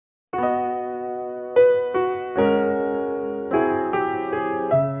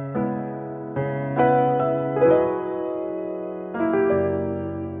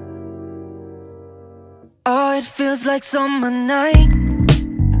Feels like summer night,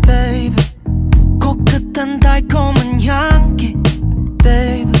 baby. 코끝한 달콤한 향기,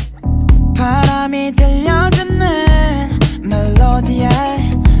 baby. 바람이 들려주는 멜로디에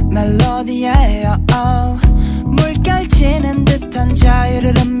물결치는 듯한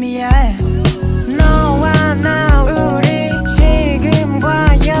자유를 의미해. 너와 나 우리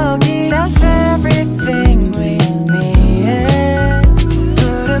지금과 여기 That's everything we need.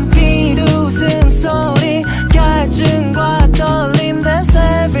 푸른 빛 웃음소리 갈증과 떨림 That's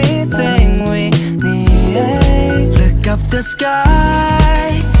everything we need. Look up the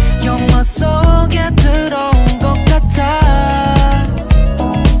sky, 영화 속에 들어온 것 같아.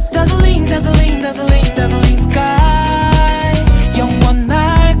 Dazzling, dazzling, dazzling, dazzling sky.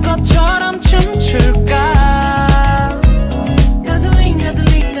 영원할 것처럼 춤출까. Dazzling,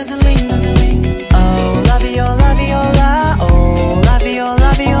 dazzling, dazzling, dazzling. Oh, love you, love you, la. Oh, love you,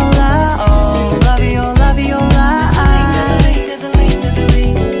 love you, la. Oh, love you, love you, la. Dazzling, dazzling,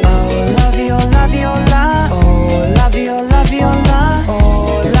 dazzling. Oh, love you, love you, la. Oh, love you, love you, la.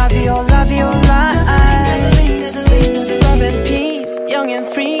 Oh, love you, love you, la. Dazzling, dazzling, dazzling. Love and peace, young and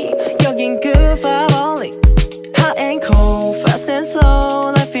free. 여긴 그 vibe only. Hot and cold, fast and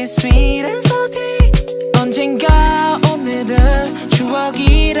slow. Life is sweet and salty. 언젠가 오늘을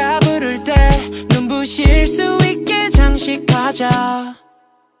추억이라 부를 때 눈부실 수 있게 장식하자.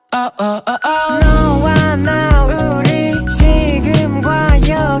 너와 나 우리 지금